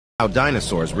How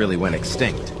dinosaurs really went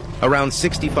extinct. Around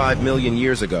 65 million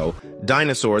years ago,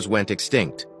 dinosaurs went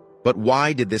extinct. But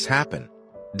why did this happen?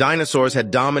 Dinosaurs had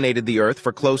dominated the Earth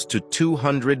for close to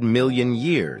 200 million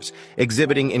years,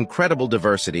 exhibiting incredible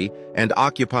diversity and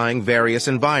occupying various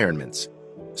environments.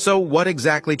 So what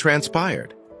exactly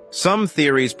transpired? Some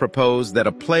theories propose that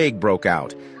a plague broke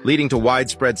out, leading to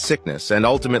widespread sickness and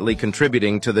ultimately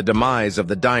contributing to the demise of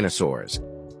the dinosaurs.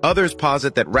 Others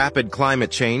posit that rapid climate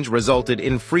change resulted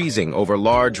in freezing over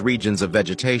large regions of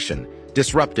vegetation,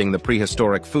 disrupting the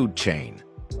prehistoric food chain.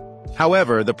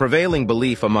 However, the prevailing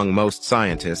belief among most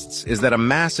scientists is that a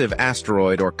massive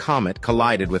asteroid or comet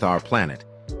collided with our planet,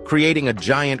 creating a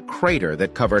giant crater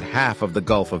that covered half of the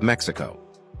Gulf of Mexico.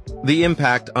 The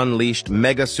impact unleashed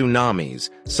mega tsunamis,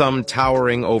 some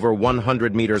towering over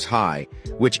 100 meters high,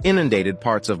 which inundated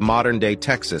parts of modern-day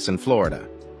Texas and Florida.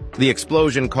 The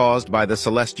explosion caused by the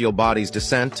celestial body's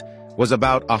descent was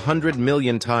about 100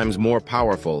 million times more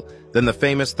powerful than the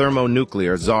famous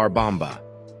thermonuclear Tsar Bomba.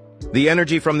 The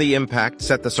energy from the impact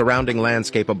set the surrounding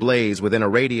landscape ablaze within a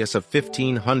radius of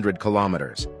 1,500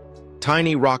 kilometers.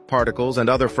 Tiny rock particles and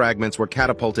other fragments were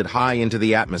catapulted high into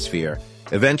the atmosphere,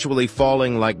 eventually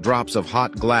falling like drops of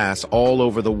hot glass all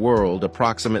over the world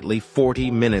approximately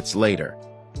 40 minutes later.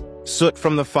 Soot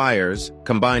from the fires,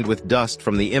 combined with dust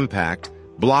from the impact,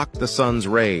 blocked the sun's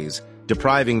rays,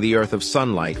 depriving the Earth of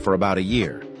sunlight for about a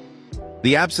year.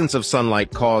 The absence of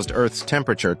sunlight caused Earth's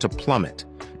temperature to plummet,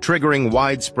 triggering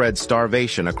widespread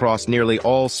starvation across nearly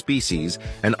all species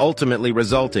and ultimately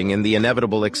resulting in the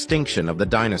inevitable extinction of the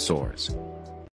dinosaurs.